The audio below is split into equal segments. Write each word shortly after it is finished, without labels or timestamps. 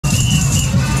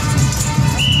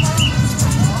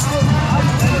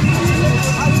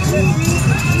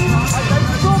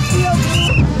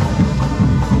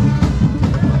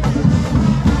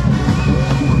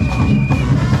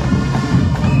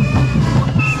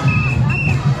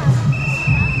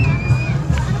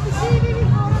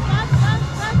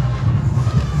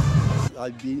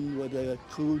I've been with the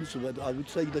coons, with, I would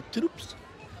say, the troops,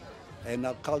 and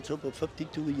our culture for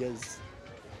 52 years.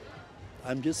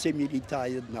 I'm just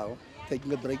semi-retired now,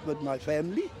 taking a break with my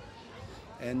family,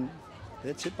 and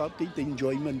that's about it, the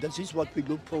enjoyment. This is what we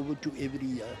look forward to every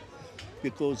year,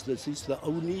 because this is the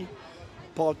only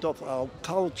part of our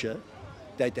culture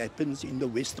that happens in the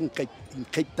Western Cape, in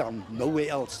Cape Town, nowhere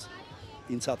else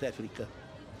in South Africa.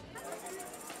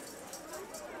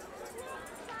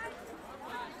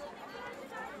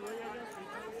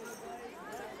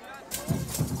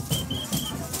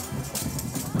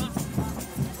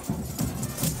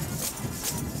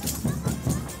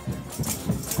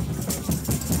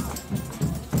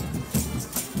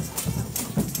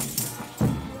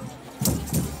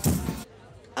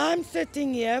 I'm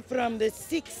sitting here from the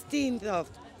 16th of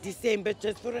December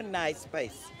just for a nice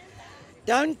space.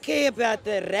 Don't care about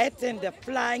the rats and the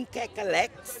flying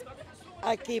cackalacs.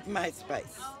 I keep my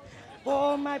space for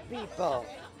all my people.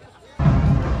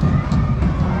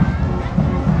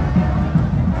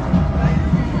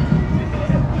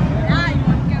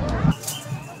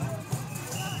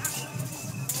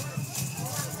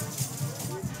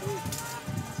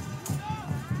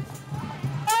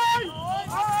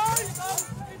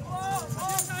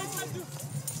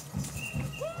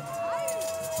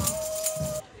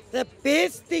 The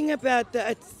best thing about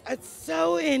it's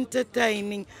so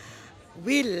entertaining.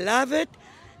 We love it,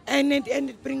 and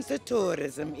it brings the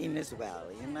tourism in as well,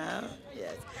 you know.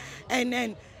 Yes, and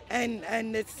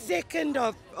the 2nd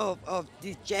of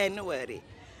the January.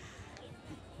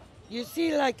 You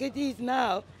see, like it is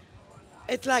now,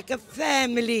 it's like a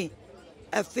family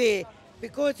affair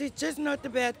because it's just not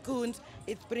about coons.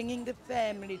 It's bringing the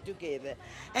family together,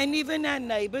 and even our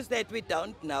neighbors that we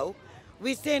don't know.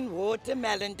 We send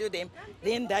watermelon to them,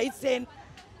 then they send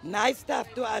nice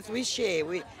stuff to us, we share.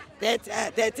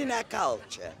 That's in our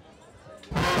culture.